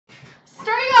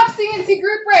CNC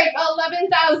group break,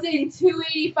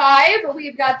 11,285.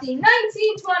 We've got the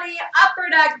 1920 Upper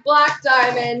Deck Black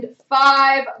Diamond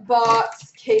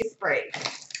 5-box case break.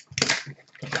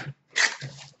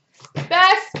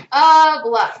 Best of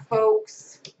luck, folks.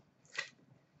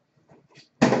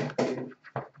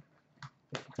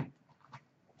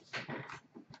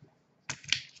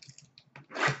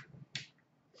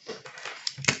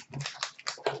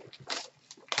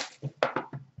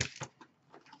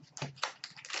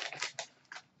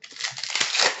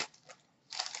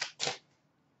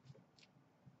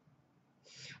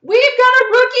 We've got a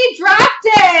rookie draft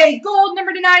day. Gold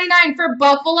number /99 for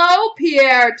Buffalo,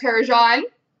 Pierre Turgeon.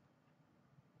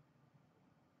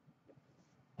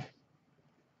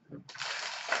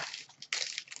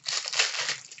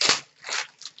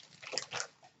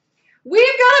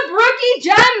 We've got a rookie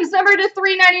gems number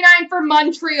 /399 for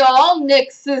Montreal,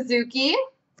 Nick Suzuki.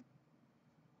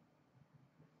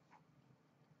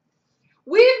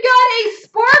 We've got a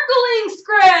sparkling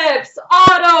scripts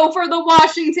auto for the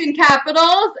Washington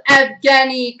Capitals,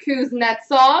 Evgeny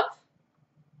Kuznetsov.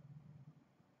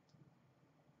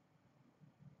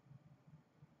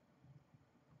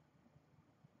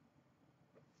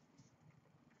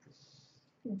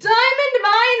 Diamond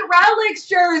Mine Relics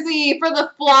jersey for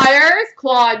the Flyers,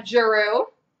 Claude Giroux.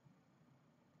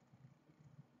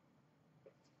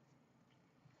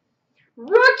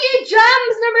 Rookie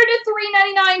gems number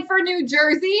 /399 for New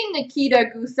Jersey, Nikita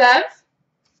Gusev.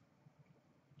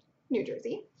 New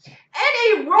Jersey.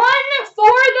 And a run for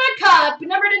the cup,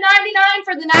 number /99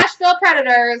 for the Nashville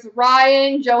Predators,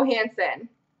 Ryan Johansson.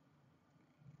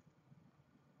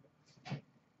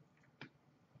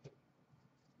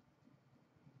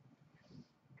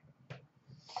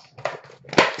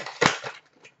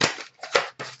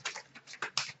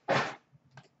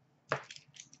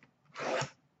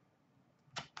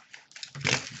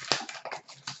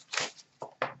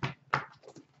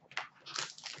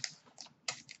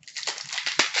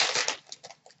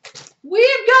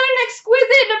 We've got an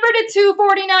exquisite number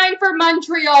 /249 for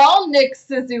Montreal, Nick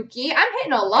Suzuki. I'm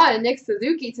hitting a lot of Nick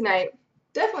Suzuki tonight.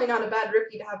 Definitely not a bad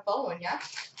rookie to have following, yeah?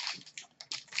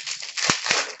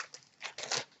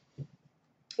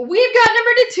 We've got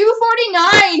number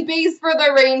 /249 base for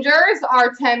the Rangers,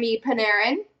 Artemi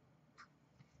Panarin.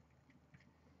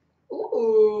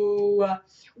 Ooh.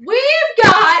 We've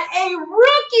got a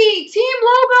rookie team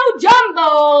logo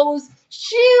jumbos.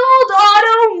 Shield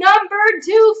auto number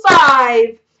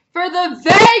 /25 for the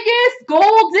Vegas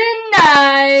Golden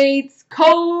Knights,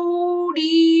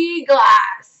 Cody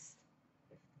Glass.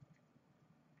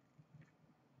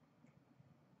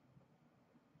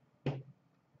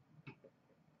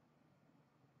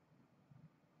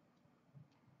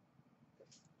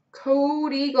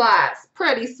 Cody Glass,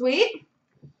 pretty sweet.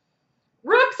 Team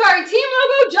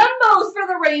logo jumbos for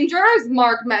the Rangers,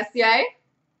 Mark Messier.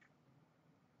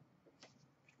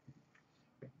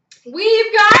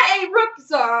 We've got a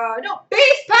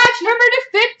base patch number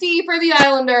 /50 for the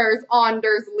Islanders,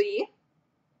 Anders Lee.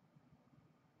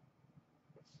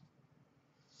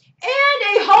 And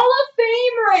a Hall of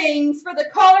Fame rings for the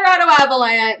Colorado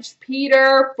Avalanche,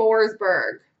 Peter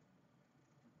Forsberg.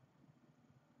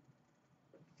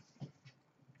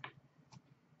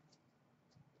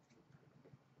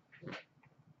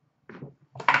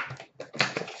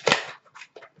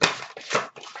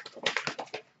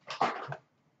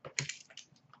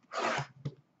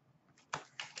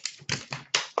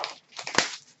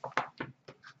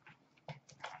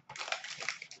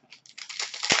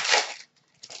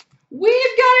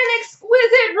 We've got an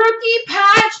exquisite rookie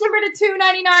patch number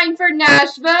 /299 for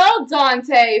Nashville,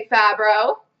 Dante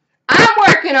Fabro. I'm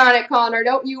working on it, Connor.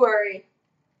 Don't you worry.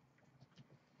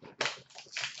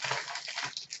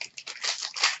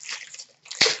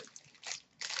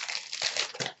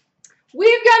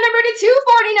 We've got number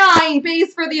 /249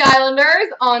 base for the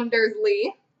Islanders, Anders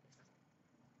Lee.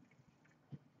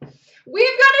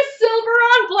 We've got a silver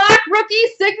on black rookie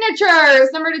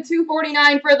signatures, number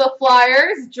 /249 for the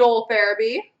Flyers, Joel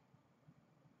Farabee.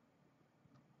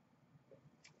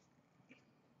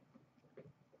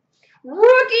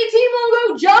 Rookie team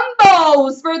logo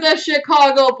jumbos for the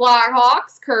Chicago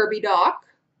Blackhawks, Kirby Dach.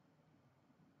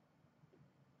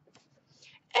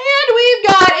 And we've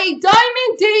got a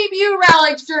diamond debut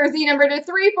relics jersey, number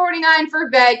 /349 for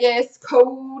Vegas,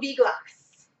 Cody Glass.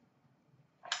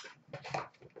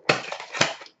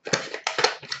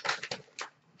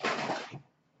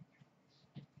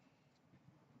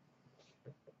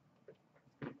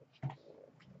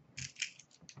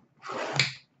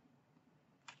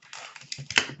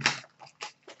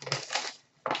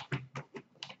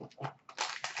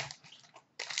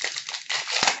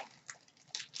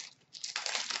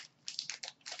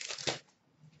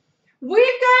 We've got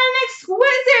an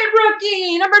exquisite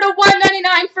rookie, number to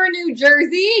 199 for New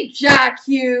Jersey, Jack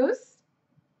Hughes.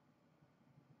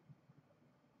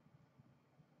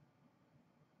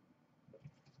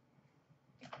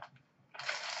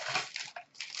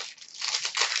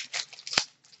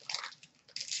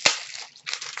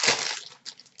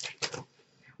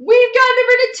 We've got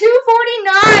number to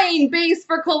 249, base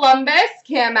for Columbus,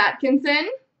 Cam Atkinson.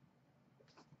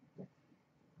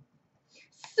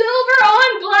 Silver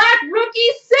on black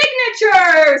rookie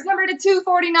signatures, number to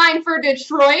 249 for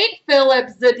Detroit, Philip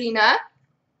Zadina.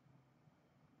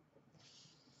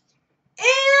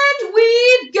 And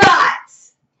we've got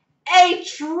a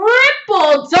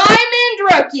triple diamond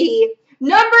rookie,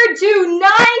 number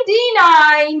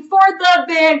 299 for the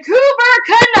Vancouver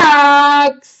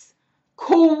Canucks,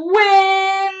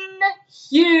 Quinn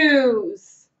Hughes.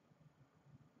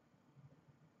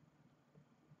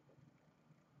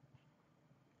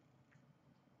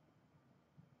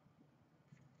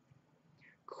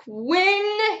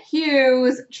 Quinn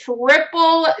Hughes,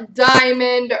 triple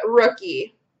diamond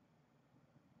rookie.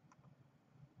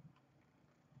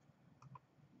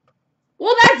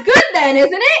 Well, that's good then,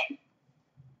 isn't it?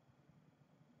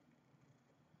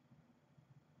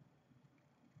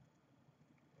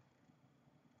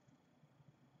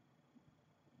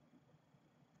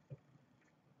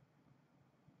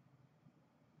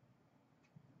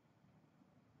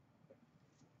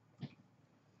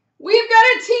 We've got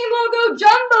a team logo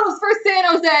jumbos for San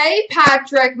Jose,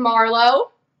 Patrick Marleau.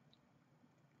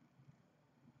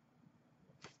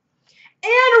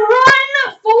 And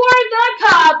run for the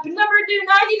cup, number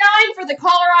 299 for the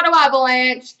Colorado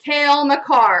Avalanche, Cale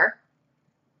Makar.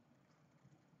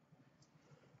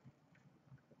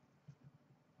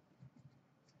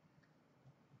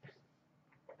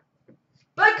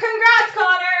 But congrats,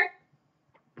 Connor.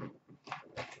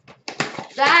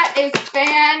 That is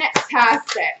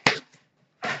fantastic.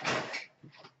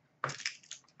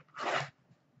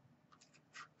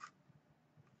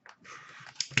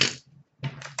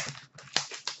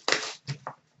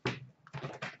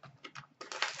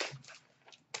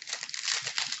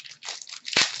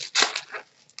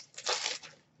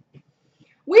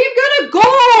 We've got a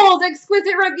gold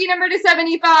exquisite rookie number to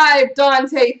 75,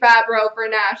 Dante Fabro for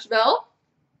Nashville.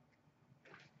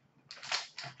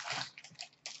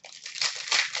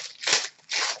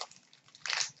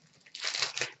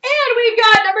 And we've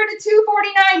got number to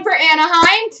 249 for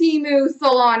Anaheim, Teemu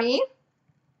Solani.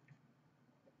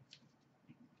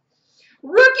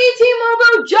 Rookie team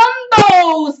logo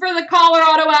jumbos for the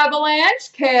Colorado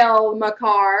Avalanche, Cale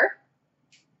Makar.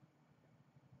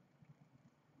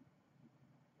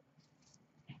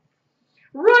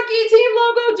 Rookie team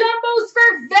logo jumbos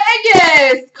for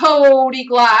Vegas, Cody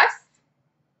Glass.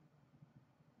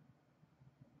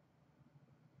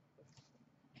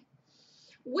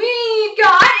 We've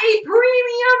got a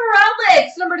premium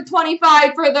relics, number to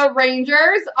 25 for the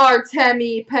Rangers,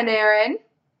 Artemi Panarin.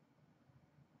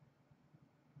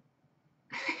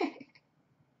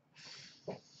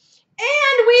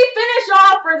 And we finish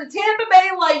off for the Tampa Bay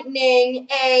Lightning,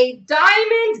 a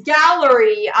diamond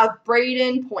gallery of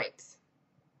Braden Point.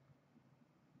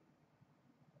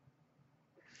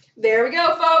 There we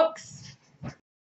go, folks.